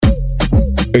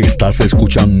Estás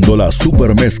escuchando la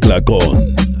super mezcla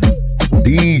con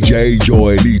DJ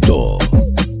Joelito,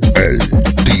 el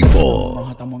tipo.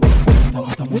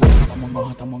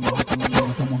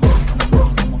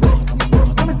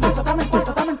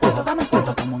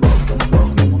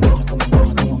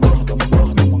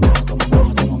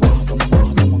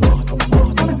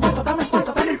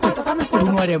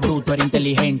 No eres bruto, eres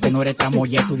inteligente, no eres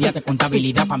tramoya. Estudiaste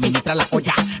contabilidad para administrar la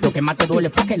olla. Lo que más te duele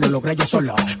fue que lo logré yo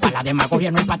solo. Para la demagogia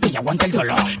no hay pastilla, aguanta el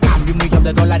dolor. Cambio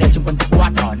 $1,000,000 al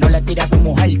 54. No le tires a tu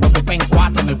mujer, toque en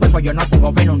 4. En el cuerpo yo no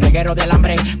tengo pelo, un reguero del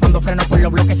hambre. Cuando freno por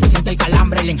los bloques se siente el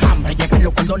calambre, el enjambre. Llegan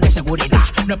los cordones de seguridad.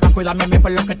 No es para cuidarme a mí por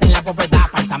lo que está en la bóveda.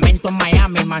 Apartamento en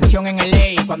Miami, mansión en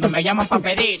LA. Cuando me llaman para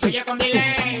pedir, soy con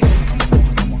delay.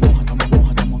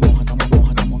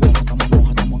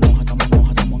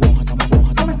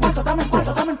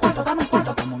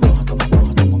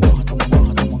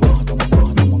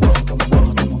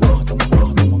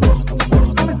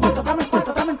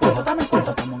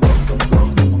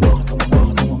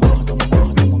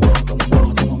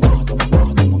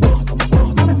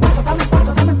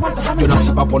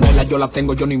 Yo la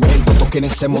tengo, yo no invento. Todos quieren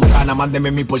ser Montana,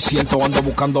 mándeme 1000%. Ando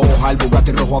buscando hoja, el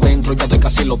Bugatti rojo adentro. Ya estoy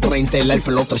casi en los 30, el Alfa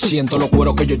en los 300. Los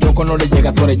cueros que yo choco no le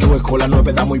llega, tú eres chueco. La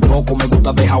 9 da muy poco, me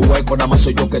gusta dejar hueco. Nada más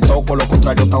soy yo que toco, lo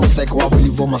contrario tan seco. A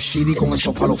Philly Boma City con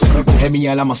esos palos frescos. Es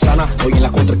mía la manzana, estoy en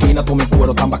la contraesquina. Todo mi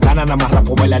cuero tan bacana, nada más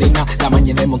rapo bailarina. La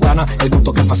mañana de Montana, el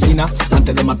gusto que fascina.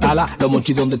 Antes de matarla, los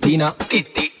monchitos de Tina.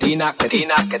 Tina,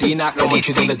 los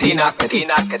monchitos de Tina.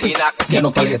 Ya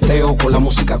no tarjeteo con la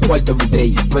música cuarto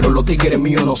everyday. Pero los tigres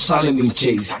míos no salen de un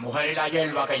chase. La mujer y la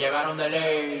hierba que llegaron de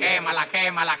ley. Quémala.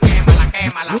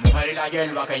 La mujer y la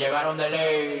hierba que llegaron de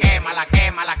ley. Quémala.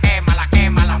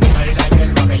 La mujer y la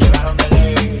hierba que llegaron de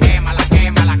ley.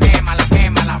 Quémala.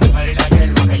 La mujer y la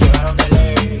hierba que llegaron de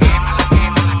ley. Quémala.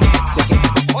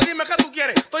 O dime qué tú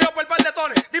quieres, estoy yo por el par de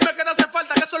tones. Dime qué te hace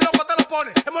falta, que esos locos te los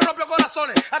pones. Hemos rompido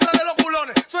corazones, atrás de los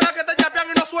culones. Suena que te chapean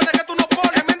y no suena que tú no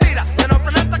pones. Es mentira, que no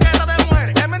frenaste que era de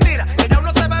mujeres. Es mentira, que ya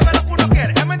uno se bebe lo que uno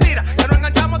quiere. Es mentira, que no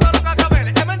enganchamos todos los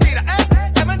cacabeles. Es mentira,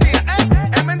 es mentira,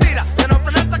 es mentira, que no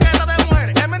frenaste que era de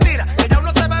mujeres. Es mentira, que ya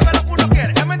uno se bebe lo que uno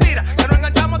quiere. Es mentira, que no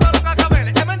enganchamos todos los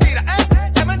cacabeles. Es mentira,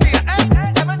 es mentira,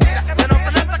 es mentira, que no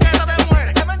frenaste que era de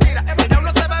mujeres. Es mentira, que ya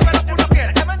uno se bebe lo que uno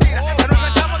quiere. Es mentira, que no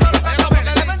enganchamos todos los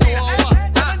cacabeles. Es mentira,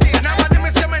 nada más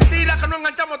dime si es mentira que no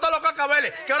enganchamos todos los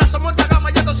cacabeles. Que ahora somos esta gama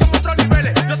y estos son otros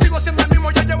niveles. Yo sigo siendo el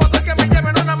mismo, yo llevo a todo el que me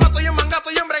lleve. No nada más estoy en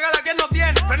mangato y en bregala que no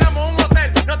tiene. Frenamos un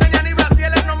hotel, no tenía ni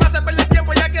brasieles. No me hace perder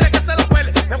tiempo, ya quiere que se lo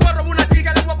pele. Me voy a robar una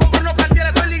chica, le voy a comprar unos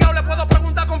cartieres. Estoy ligado, le puedo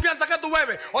preguntar confianza que tú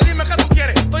bebes. O dime qué tú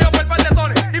quieres, estoy yo por el par de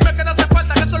tones. Dime qué te hace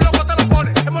falta, que esos locos te los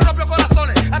ponen. Hemos rompido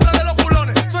corazones, atrás de los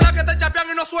culones. Suena que te chapean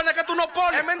y no suena que tú no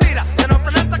pones. Es mentira, que no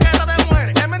frenaste que era de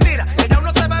mujeres. Es mentira, que ya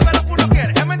uno se bebe lo que uno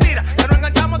quiere. Es mentira, que no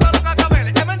enganchamos todos los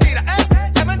cacabeles. Es mentira,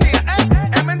 es mentira,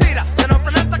 es mentira, que no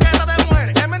frenaste que era de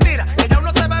mujeres. Es mentira, que ya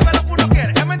uno se bebe lo que uno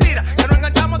quiere. Es mentira, que no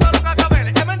enganchamos todos los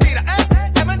cacabeles. Es mentira,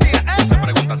 es mentira, Se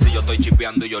preguntan si yo estoy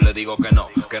chipeando y yo le digo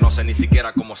que no sé ni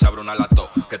siquiera cómo se abre una laptop.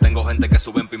 Que tengo gente que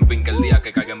sube en pin que el día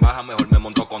que caiga en baja mejor me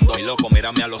monto con dos. Y loco,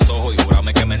 mírame a los ojos y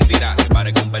júrame que mentira. Que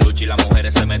pare con peluche y las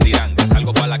mujeres se me tiran. Que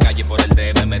salgo para la calle y por el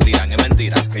DM me tiran. Es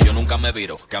mentira, que yo nunca me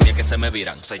viro, que a mí es que se me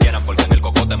viran. Se llenan porque en el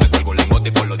cocote me cuelgo un lingote.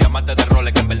 Y por los diamantes de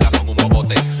roles que en verdad son un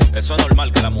bobote. Eso es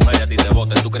normal que la mujer a ti te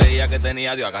boten. Tú creías que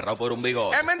tenía a Dios agarrado por un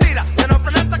bigote. Es mentira, que no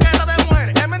frenaste que era de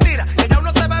mujeres. Es mentira, que ya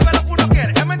uno se bebe lo que uno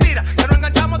quiere. Es mentira, que no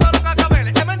enganchamos todos los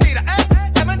cacabeles. Es mentira,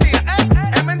 es mentira,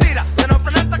 es mentira, que no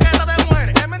frenaste que era de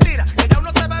mujeres. Es mentira, que ya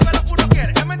uno se bebe lo que uno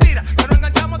quiere. Es mentira, que no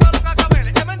enganchamos todos los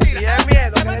cacabeles. Es mentira, es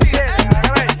mentira,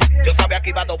 Yo sabía que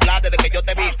iba a doblar desde que yo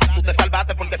te vi. Tú te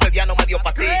salvaste porque ese día no me dio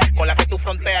pa' ti. Con la que tú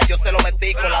fronteas yo se lo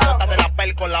metí. Con la nota de la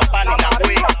pel, con la pala y la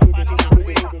Wii.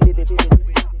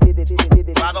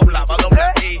 Va a doblar y va a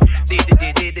doblar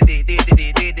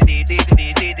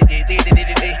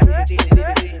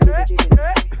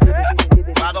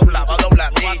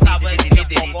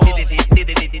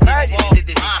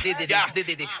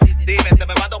dime, te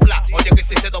me va a doblar. Oye, que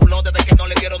si se dobló desde que no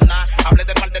le dieron nada. Hablé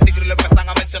de par de tigres y le empiezan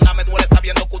a mencionar. Me duele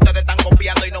sabiendo que ustedes están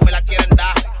copiando y no me la quieren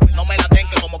dar. No me la den,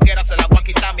 que como quiera se la voy a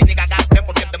quitar. Mi nigga gaste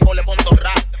porque te mole mondo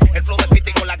rap. El flow de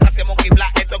Fiti con la gracia Monkey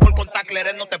Black. Esto es gol con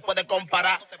tacler, no te puede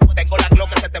comparar. Tengo la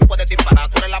glock que se te puede disparar.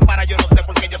 Tú eres la para, yo no sé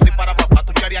por qué yo soy para papá.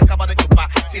 Tu cherry acaba de chupar.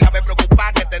 Si la ves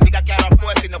preocupada, que te diga que ahora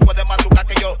fue. Si no fue de madrugada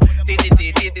que yo.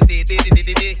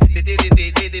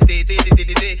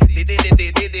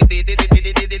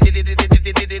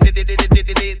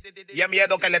 Y es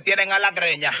miedo que le tienen a la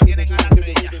greña.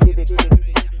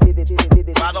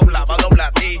 Va a doblar, va a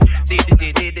doblar.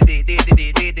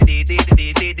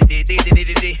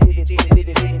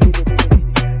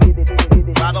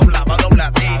 Va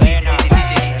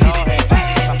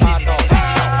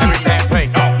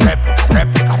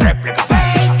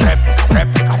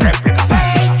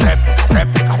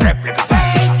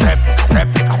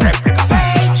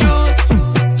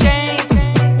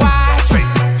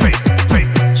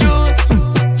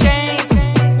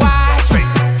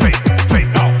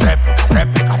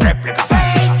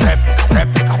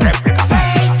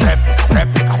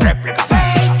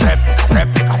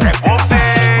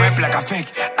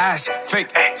ass, fake,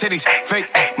 titties, fake,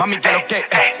 mommy get okay.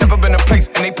 Step up in the place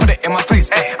and they put it in my face.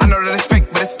 I know that it's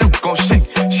fake, but it's still gon' shake,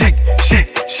 shake, shake,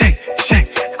 shake, shake.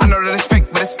 I know that it's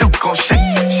fake, but it's still gon' shake,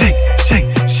 shake, shake,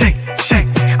 shake, shake.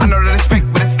 I know that it's fake,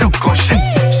 but it's still gon' shake,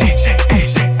 shake, shake,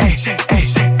 shake, shake, shake,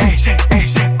 shake, shake,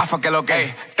 shake. I fuck it lo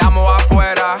que estamos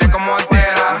afuera, de como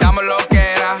altera, dame lo que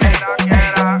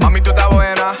era. Mami tú estás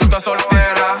buena, tú estás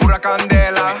soltera, pura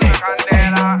candela.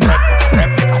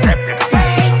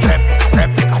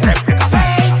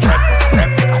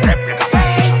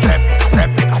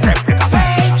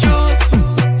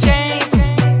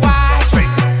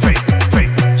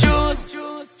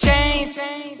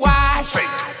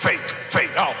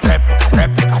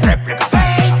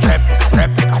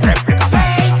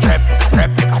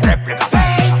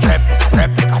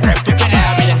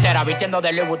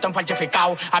 De Louis Vuitton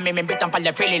falsificado. A mí me invitan para el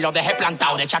desfile y lo dejé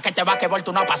plantado. De chaquete basquetbol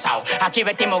tú no has pasado. Aquí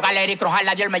vestimos Gallery Cruz,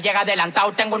 la Dios me llega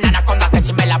adelantado. Tengo una anaconda que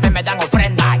si me la ve me dan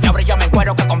ofrenda. Yo brillo me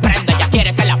encuero que comprende. Ella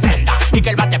quiere que la prenda y que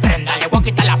el bate prenda. Le voy a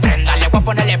quitar la prenda, le voy a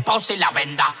ponerle pausa y la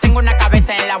venda. Tengo una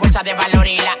cabeza en la bolsa de valor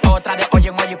y la otra de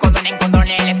hoyo en hoyo y condón en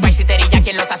condone. El spicy terilla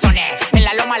quien lo sazone. En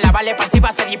la loma la vale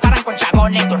pasiva se disparan con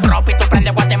chagones. Tu ropa y tú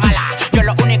prendes Guatemala. Yo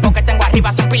lo único que tengo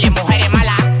arriba son piles mujeres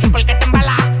malas. ¿Y por qué te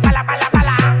embala?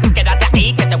 Quédate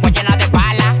ahí que te voy a llenar de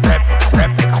balas.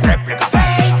 Réplica, réplica, réplica,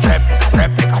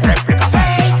 réplica, réplica,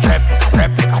 réplica,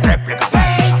 réplica, réplica, réplica,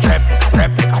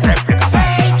 réplica, réplica, réplica.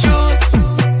 Juice,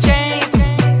 chains,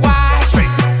 wash.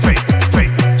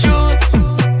 Juice,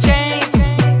 chains,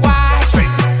 wash.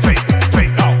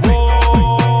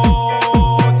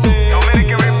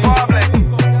 Dominican Republic,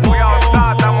 we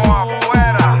outside, estamos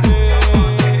afuera.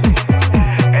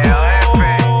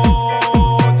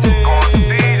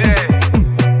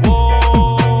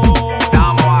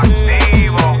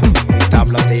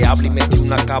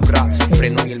 Una cabra,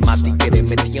 freno en el mati que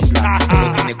me tiembla.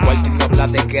 No tiene cuarto y no habla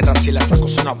de guerra. Si la saco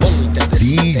suena bombo y te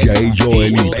DJ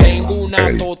Joelito. Yo tengo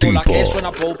una totola que suena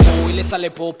popo y le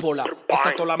sale popola.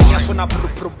 Esa tola mía suena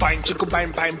bang, chico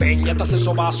bang, bang, bang. Ya te hace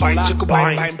soba sola. Chico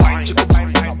bang, bang, bang, chico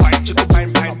bang, bang, bang, chico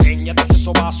bang, bang, bang. Ya te hace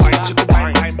soba sola. Chico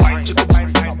bang, bang, bang, chico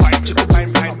bang, bang, bang, chico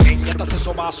bang, bang, bang. Ya te hace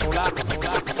soba sola.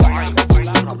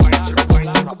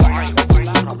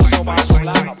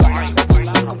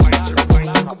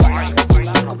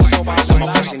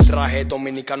 Sin traje,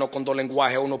 dominicano con dos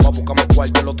lenguajes. Uno pa' buscarme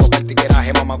cuarto, el otro pa' el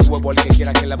tigueraje. Mamá huevo, el que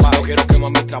quiera que le baje. Yo quiero que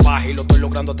mami trabaje y lo estoy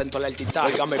logrando atento al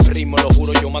altitaje. Óigame primo, lo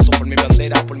juro, yo mato por mi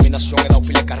bandera. Por mi nación he dado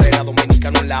pila de carrera.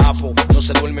 Dominicano en la APO, no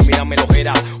se duerme, mírame la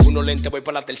ojera. Uno lente, voy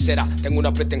para la tercera. Tengo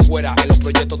una preta en cuera. En los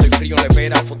proyectos estoy frío,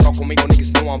 nevera. Frustrado conmigo,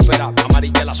 niggas no ampera.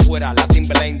 Amarilla la suera, la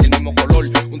Timberlane del mismo color.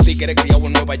 Un tigre criado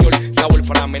en Nueva York. Sabor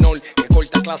para menor, que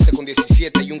corta clase con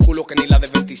 17. Y un culo que ni la de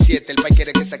 27. El país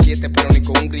quiere que se aquiete, pero ni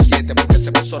con un grillete. Porque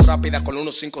se puso rápida con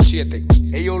 157.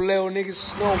 Ellos leo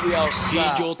niggas no we outside.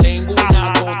 Y yo tengo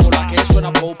una totola que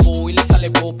suena popo y le sale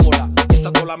popola.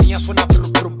 Esa tola mía suena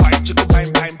bang, chico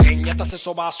bang, bang, bang. Ya te hace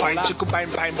soba sola. Chico bang,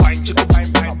 bang, bang, chico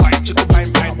bang, bang, bang, chico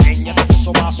bang, bang, bang. Ya te hace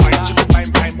soba sola. Chico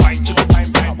bang, bang, bang, chico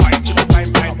bang, bang, bang, chico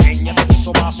bang, bang, bang. Ya te hace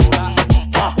soba sola.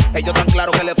 Ellos tan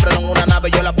claro que le freno en una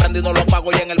nave. Yo la prendo y no lo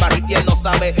pago. Y en el barrio quien no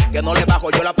sabe que no le bajo.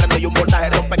 Yo la prendo y un voltaje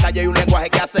rompe calle y un lenguaje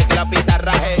que hace que la pista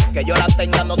raje. Que yo la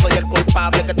tenga no soy el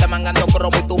culpable. Que te mangando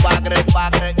cromo y tu bagre.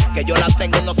 Que yo la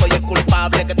tengo no soy el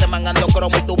culpable. Que te mangando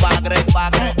cromo y tu bagre. Que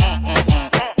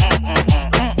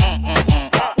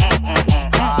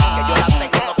yo la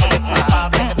tengo no soy el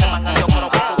culpable. Que te mangando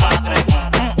cromo y tu bagre.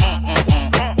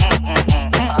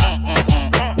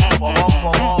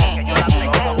 Fogón. Que yo la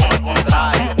tengo todo lo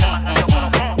contrario.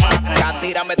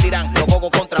 Me tiran, los gogos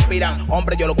contraspiran.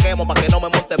 Hombre, yo lo quemo pa' que no me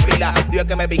monte pila. Dios es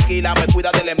que me vigila, me cuida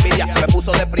de la envidia. Me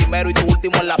puso de primero y tu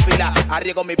último en la fila.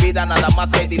 Arriesgo mi vida, nada más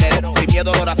que hay dinero. Sin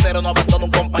miedo, los raceros, no abandono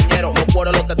un compañero. No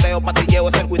puedo los teteos, patilleo,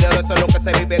 es el cuidero. Eso es lo que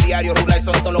se vive diario, rula y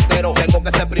son toloqueros. Tengo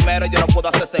que ser primero, yo no puedo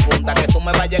hacer segunda. Que tú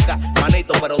me vayas acá,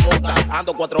 manito, pero nunca.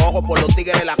 Ando cuatro ojos por los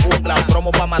tigres de la jungla. Un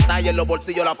promo pa' matar y en los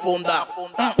bolsillos la funda.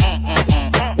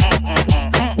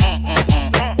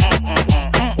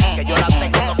 Que yo la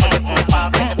tengo, no soy el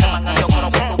culpable. Que te mangan yo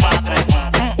cromo y tu bagre.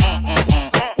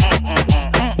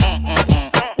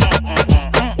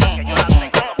 Que yo la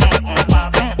tengo, no soy el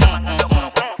culpable. Que te mangan yo cromo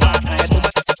y tu bagre. Que tú me...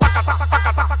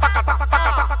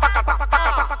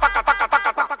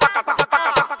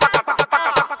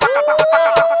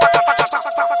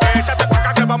 Échate pa'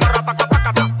 acá que vamos a rapa,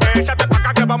 échate pa'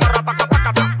 acá que vamos a rapa,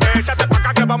 échate pa'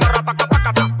 acá que vamos a rapa,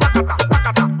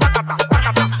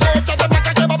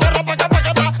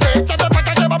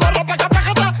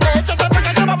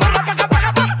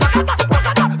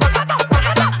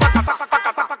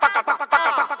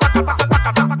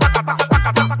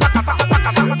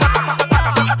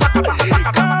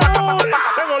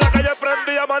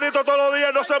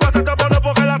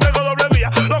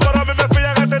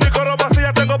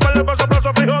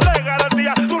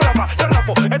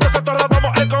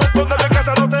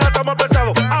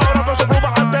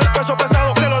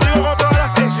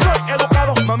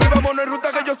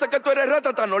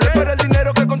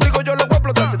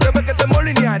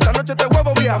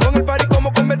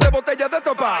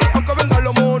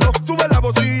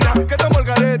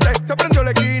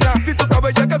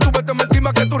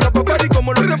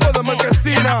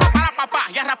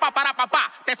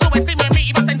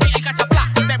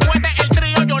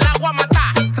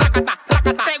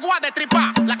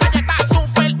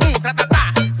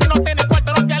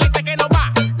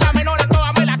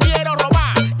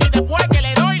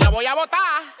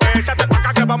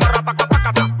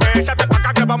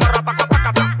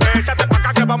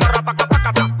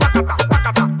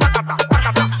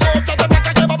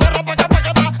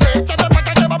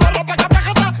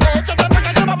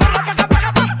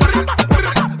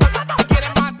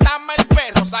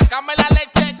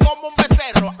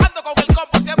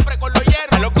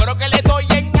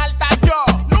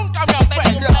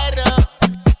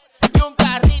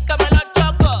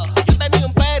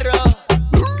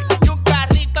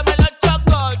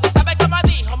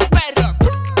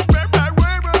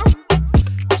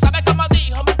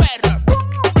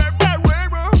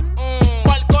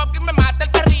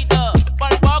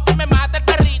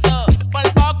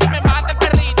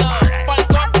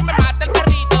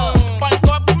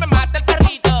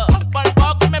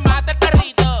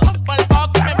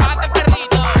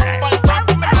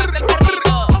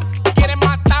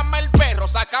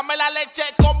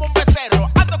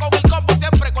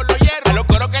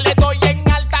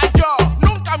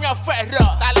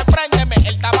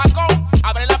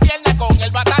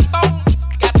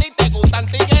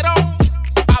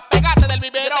 Yo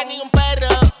tenía un perro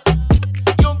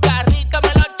y un carrito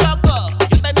me lo choco.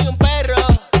 Yo tenía un perro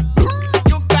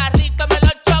y un carrito me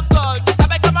lo choco. ¿Tú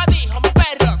sabes cómo dijo mi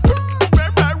perro?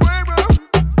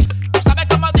 ¿Tú sabes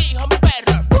cómo dijo mi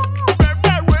perro?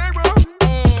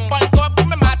 Por poco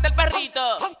me mata el perrito.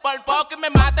 Por poco me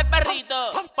mata el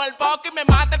perrito. Por poco me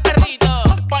mata el perrito.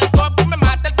 Por poco me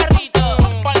mata el perrito.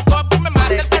 Por poco me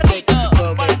mata el perrito.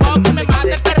 Por poco me mata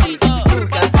el perrito. Por poco me mata el perrito.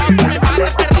 Por poco me mata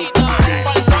el perrito.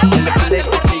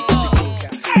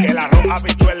 Que el arroz,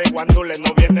 habichuela y guandule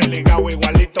no viene ligado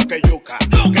igualito que yuca.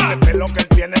 Que ese pelo que él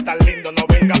tiene tan lindo, no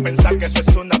venga a pensar que eso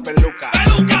es una peluca.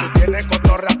 Que tú tienes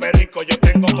cotorra perico, yo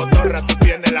tengo cotorra, tú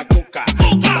tienes la cuca.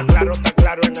 Está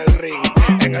claro en el ring.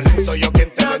 En el ring soy yo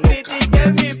quien te denuca. Critiques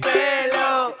mi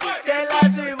pelo, que la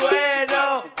soy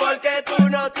bueno, porque tú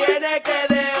no tienes que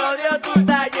de odio tú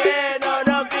estás lleno.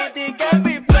 No critiques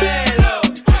mi pelo,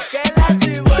 que la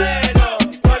soy bueno,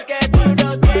 porque tú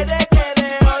no tienes que de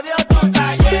odio tú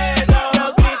estás lleno. No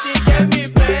critiques mi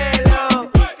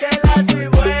pelo, que la soy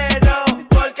bueno,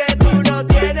 porque tú no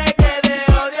tienes que de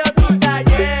odio tú estás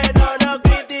lleno. No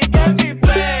critiques mi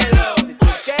pelo,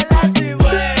 que la soy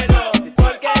bueno,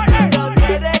 porque tú no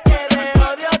tienes que de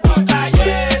odio tú estás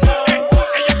lleno.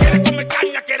 Ella quiere comer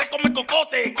caña, quiere comer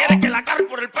cocote, quiere que la agarre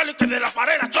por el pelo y que de la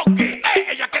pared la choque.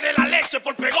 Ella quiere la leche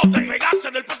por pegote,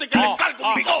 pegarse del pote y que le salga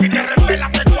un bigote. Si te revela,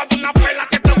 te guardo una pela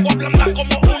que te voy a ablandar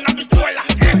como una bichuela.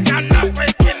 Ese anafe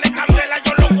tiene candela,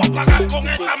 yo lo voy a apagar con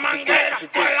esta manguera.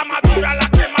 Con la madura, la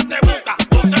que más te busca,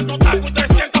 200 tacos y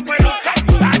 300 pelucas.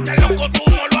 A este loco tú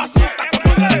no lo asustas,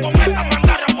 como te con esta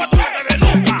mandara, puesto que te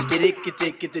denuca.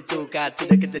 Tiriquitiquituca,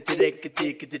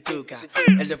 tiriquitiquituca.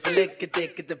 El de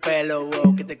flequitiquiti pelo,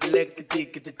 wow, que te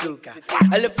flequitiquituca.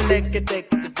 El de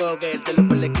flequitiquituca,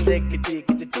 el de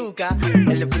flequitiquituca.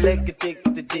 El de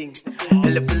flequitiquiting,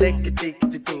 el de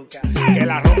flequitiquituca. Que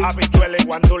el arroz, habichuela y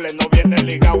guandule no viene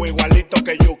ligado igualito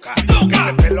que yuca. Que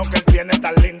ese pelo que él tiene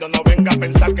tan lindo, no venga a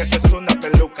pensar que eso es una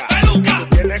peluca. Que tú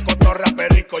tienes cotorra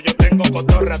perico, yo tengo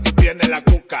cotorra, tú tienes la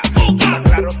cuca. Está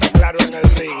claro en el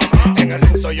ring. En el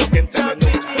ring soy yo quien te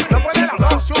denuca. No puede la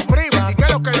voz, un primo, y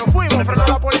que lo que nos fuimos. Frenó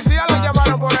la policía, lo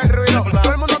llamaron por el ruido.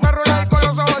 Todo el mundo te rola ahí con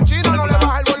los ojos chinos. No le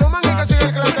baja el volumen y que sigue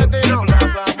el clandestino.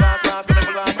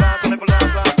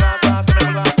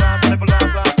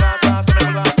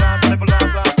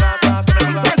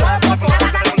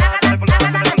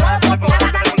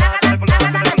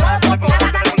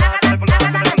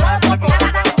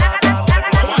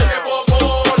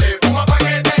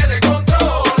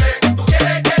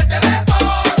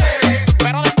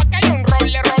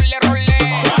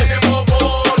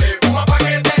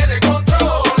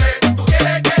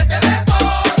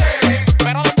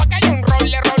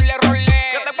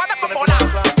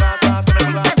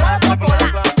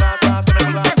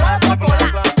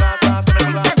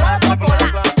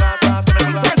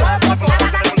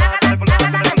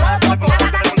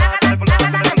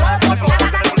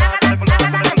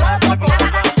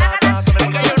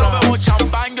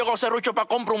 Serrucho pa'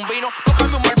 comprar un vino, no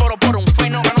cambio un Marlboro por un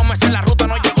fino. Que no me sé la ruta,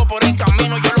 no llego por el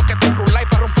camino. Yo lo que estoy rulay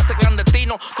para romper ese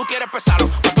clandestino. Tú quieres pesarlo,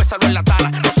 pues pésalo en la tala.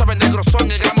 No saben del grosor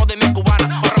ni el gramo de mi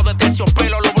cubana. Barro de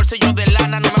terciopelo, los bolsillos de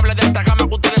lana. No me hables de esta gama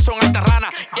que ustedes son altas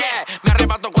ranas. Yeah, me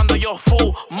arrebato cuando yo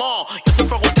fumo. Yo soy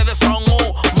fuego, ustedes son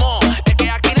humo. Es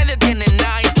que aquí nadie tiene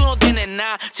nada y tú no tienes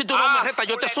nada. Si tú no me retas,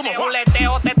 yo te sumo.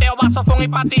 Juleteo, teteo, vasofón y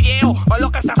patilleo. O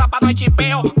lo que se rapa no hay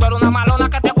chipeo. Tú eres una malona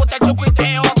que te gusta el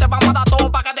chucuiteo. Te vamos a dar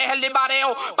todo pa' que deje el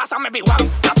dispareo. Pásame Big One,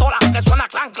 la tola, que suena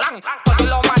clan, clan. Pues si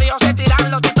los maridos se tiran,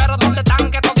 los tiperos ¿dónde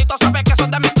están? Que toditos saben que son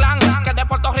de mi clan. Que de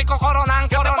Puerto Rico coronan,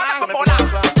 coronan.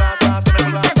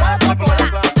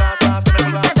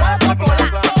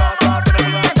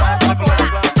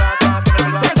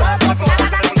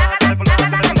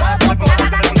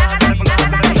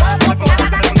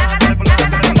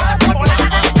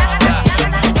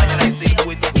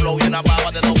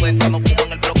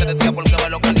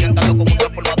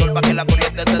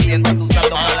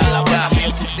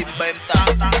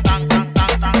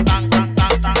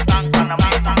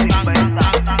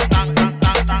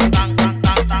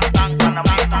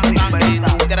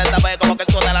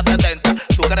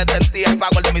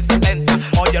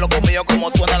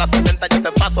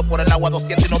 Agua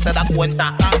 200 y no te das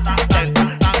cuenta.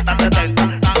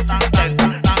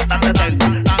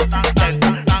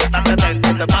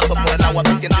 Te paso por el agua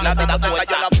 200 y no te das cuenta.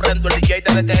 Yo la prendo, el DJ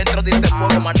desde que entro dice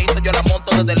fuego. Manito, yo la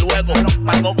monto desde luego.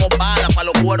 Para coco para, para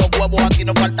los cueros huevos. Aquí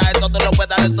no falta esto, te lo voy a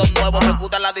dar estos nuevos. Me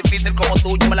gusta la difícil como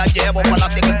tú, yo me la llevo. Para la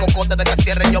 100 el cocote de que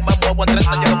cierre yo me muevo. En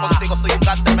 30 yo no consigo, soy un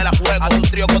gante, me la juego. Haz un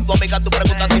trío con tu amiga, tú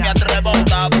preguntas si me atrevo.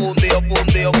 Está fundido.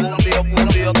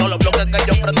 Todos los bloques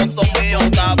que yo prendo son míos.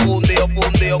 Está fundido.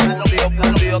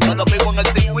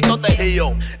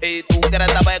 yo. Y tú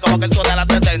quieres saber cómo que suena a las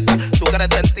 70. Tú quieres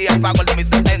sentir el pago el de mis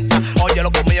 70. Oye,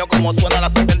 lo mío como suena a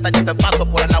las 70. Yo te paso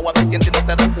por el agua que siento y no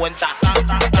te das cuenta.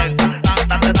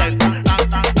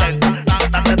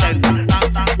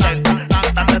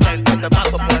 Yo te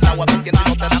paso por el agua que siento y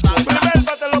no te das cuenta.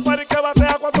 Levántate los paris que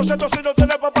batea 400 si no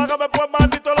tienes pa' pagarme pues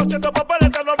maldito los 100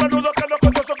 papeles tan a menudo que no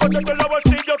cuento esos coches en los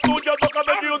bolsillos tuyos. Nunca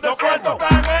me di un descuento. Los cuartos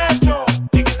están hechos,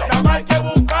 nada más hay que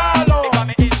buscarlo.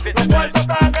 Los cuartos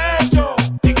están hechos,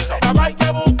 nada más hay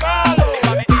que buscarlo.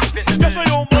 Yo soy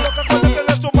un mono que cuando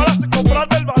tiene su mala sin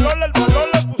comprarte el valor le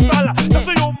pusala. Yo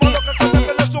soy un mono que cuando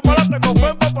tiene su mala tengo fe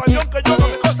en papañón que yo hago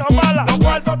mis cosas malas. Los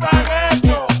cuartos están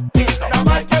hechos, nada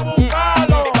más hay que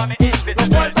buscarlo. Los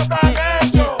cuartos están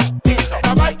hechos,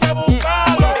 nada más hay que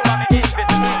buscarlo.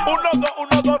 1,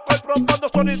 2, estoy probando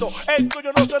sonido. El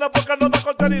tuyo no suena porque no da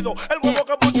contenido. El huevo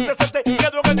que pusiste se te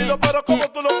quedó en el nido, pero como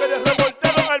tú lo quieres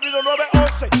revoltero en el video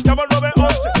 911. Llama al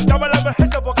 911, llama a la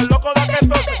emergencia porque el loco da que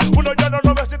entonces. Uno ya no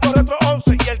 900 retro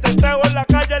 11 y el tenteo en la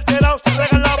calle, el tirado se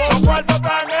regala la voz. Los cuartos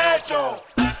están hechos,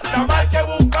 nada más hay que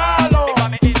buscarlo.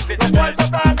 Los cuartos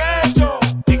están hechos,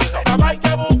 nada más hay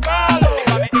que buscarlo.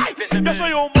 Yo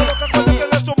soy un mono que cuando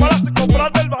tiene su mala sin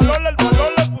comprarte el valor le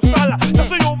pusala. Yo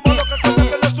soy un mono que cuando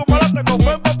tiene su mala tengo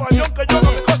fe en papañón que yo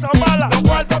hago mis cosas malas. Los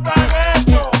cuartos están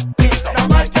hechos, nada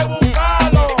más hay que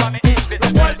buscarlo.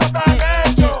 Los cuartos están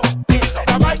hechos,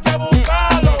 nada más hay que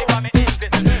buscarlo.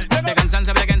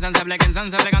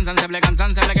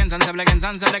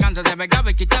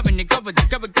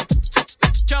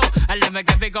 I live a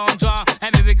cafe on tour,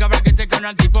 and baby girl I get to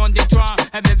gonna keep on the tour,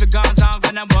 and baby girl talk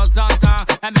when I was downtown,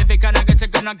 and baby girl I get to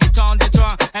gonna keep on the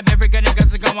tour, and baby girl I get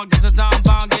to go and get to down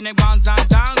pong, and it goes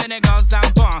downtown, and it goes down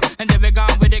pong, and then we go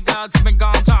with the girls, we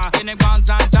go talk, and it goes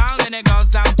downtown, and it goes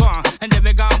down pong, and then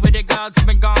we go with the girls,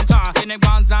 we go talk, and it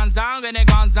goes downtown, and it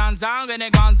goes downtown, and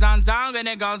it goes downtown, and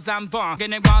it goes down pong,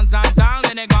 and it goes downtown,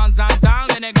 and it goes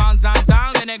downtown, and it goes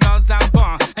downtown, and it goes down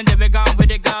pong, and then we go with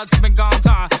the girls, we go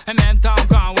talk, and men talk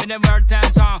with the word ten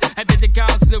song, and the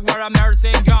girls the word I'm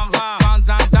nursing young, goes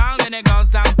down, and it goes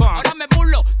down pong. Ahora me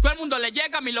burlo, todo el mundo le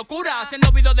llega a mi locura,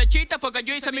 haciendo videos de chistes fue que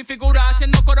yo hice mi figura,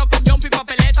 haciendo coro con John y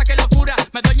papeleta, qué locura,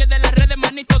 me dueñé de las redes,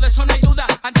 manito, de eso no hay duda,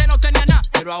 antes no tenía nada,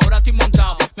 pero ahora estoy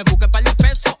montado, me busqué par de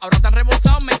pesos, ahora están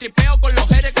rebosados, me tripeo con los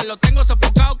jeres que los tengo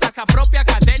sofocados, casa propia,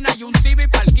 cadena y un Civic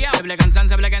parqueado. Se blegan, se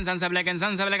blegan, se blegan, se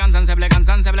blegan, se blegan, se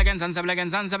blegan, se blegan, se blegan, se blegan,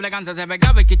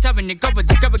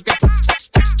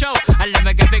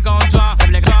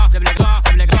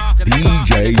 se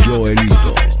DJ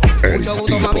Joelito, el mucho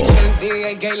gusto, tipo. mami,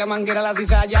 sentí que la manguera la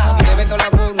cizalla. Si te meto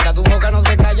la punta, tu boca no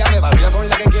se calla. Me vacía con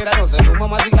la que quiera, no sé, tu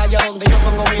mamá cizalla. Donde yo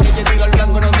pongo mi leche, tiro el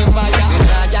blanco, no se falla. Me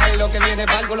raya es lo que viene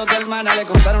palco, los de hermana. Le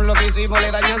contaron lo que hicimos, le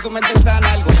dañan su mente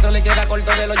sana. El cuento le queda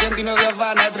corto del 89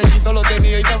 afana. El frechito lo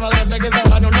tenía y está más grande que esa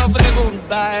mano. No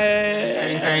pregunta,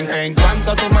 En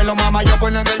cuanto tú me lo mamas, yo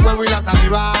pongo del huevo y la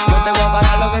saliva. Yo te voy a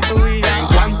pagar lo que tú digas. En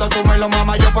cuanto tú me lo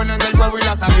mamas, yo pongo del huevo y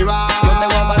la saliva. Yo te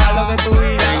voy a pagar lo que tú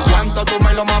digas. En cuanto tú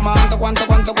me lo mamas, cuánto, en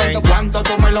cuanto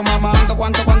tú me lo mamas,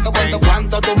 cuánto, en cuanto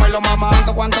tú me lo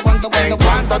mamas, cuánto, en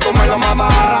cuanto tú me lo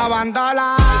mamas.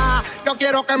 Rabandala, yo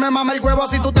quiero que me mame el huevo.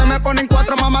 Si tú te me pones en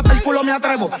 4, mamate el culo, me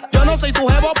atrevo. Yo no soy tu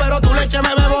jevo, pero tu leche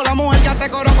me bebo. La mujer que hace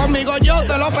coro conmigo, yo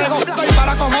se lo pego. Estoy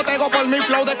para como tego por mi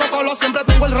flow de cocolo. Siempre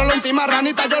tengo el rolo encima,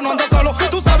 ranita, yo no ando solo.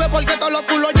 Tú sabes por qué todos los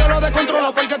culos yo lo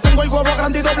descontrolo. Porque tengo el huevo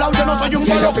grande y doblado, yo no soy un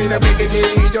bolo. Ella pide piquitín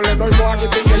y yo le doy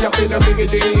moaquitín. Ella pide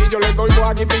piquitín y yo le doy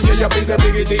moaquitín. Ella pide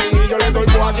piquitín y yo le doy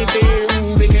moaquitín.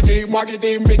 Piquitín,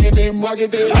 moaquitín, piquitín,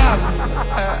 moaquitín.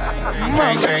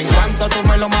 En cuanto tú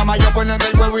me lo mamas, yo pongo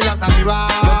del huevo y la saliva.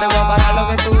 Yo te voy a pagar lo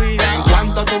que tú digas. En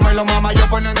cuanto tú me lo mamas, yo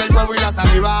pongo del huevo y la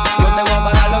saliva. Yo te voy a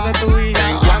pagar lo que tú digas.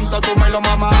 En cuanto tú me lo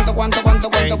mamas, cuánto, en cuanto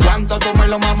tú me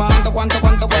lo mamas, cuánto, en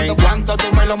cuanto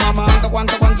tú me lo mamas,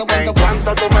 cuánto, en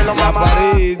cuanto tú me lo mamas.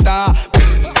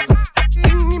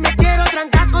 Ni me quiero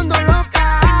trancar con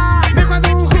loca. Me juego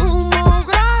un humo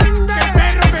grande. Que el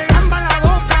perro me lamba la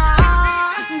boca.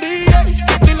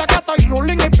 Dile que estoy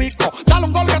ruling y pico. Dale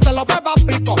un gol que se lo beba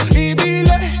pico. Y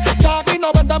dile que aquí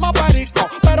no vendemos perico,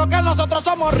 pero que nosotros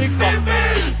somos ricos.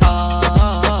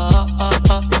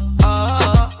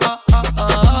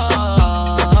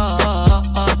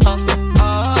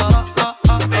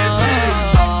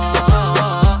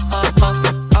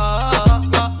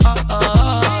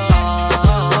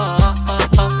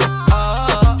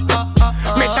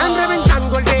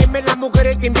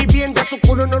 Su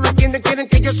culo no lo atienden, quieren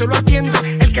que yo se lo atienda.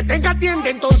 El que tenga atiende,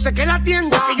 entonces que la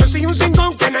atienda. Que yo soy un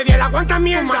cingón que nadie le aguanta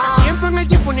mierda. Tiempo en el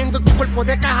gym poniendo tu cuerpo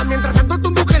de caja. Mientras tanto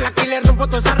tu mujer aquí le rompo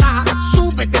toda esa raja.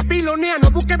 Súbete, pilonea, no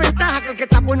busques ventaja. Que el que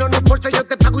está bueno no forza, yo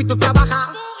te pago y tú trabajas.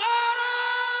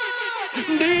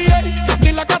 DJ,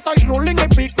 dile que estoy ruling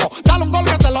y pico. Dale un gol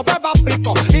que se lo beba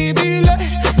pico. Y dile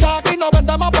que aquí no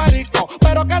vendemos perico,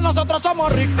 pero que nosotros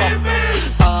somos ricos.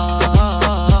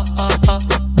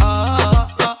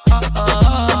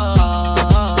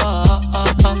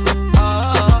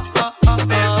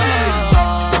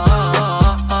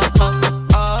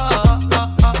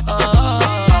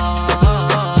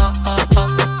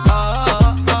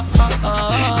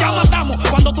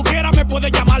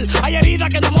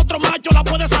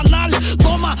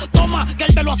 Que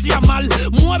él te lo hacía mal.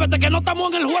 Muévete que no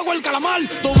estamos en el juego el calamar.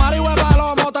 Tu marido es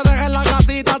palomo, te deja en la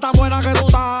casita tan buena que tú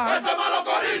estás. Ese malo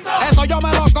corito. Eso yo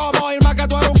me lo como, y más que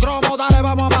tú eres un cromo, dale,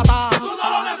 vamos a matar. Tú no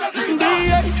lo necesitas.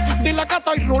 DJ, dile que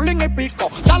estoy ruling y pico.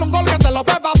 Dale un gol que se lo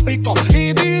beba pico.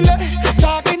 Y dile que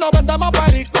aquí no vendemos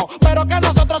perico, pero que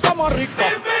nosotros somos ricos.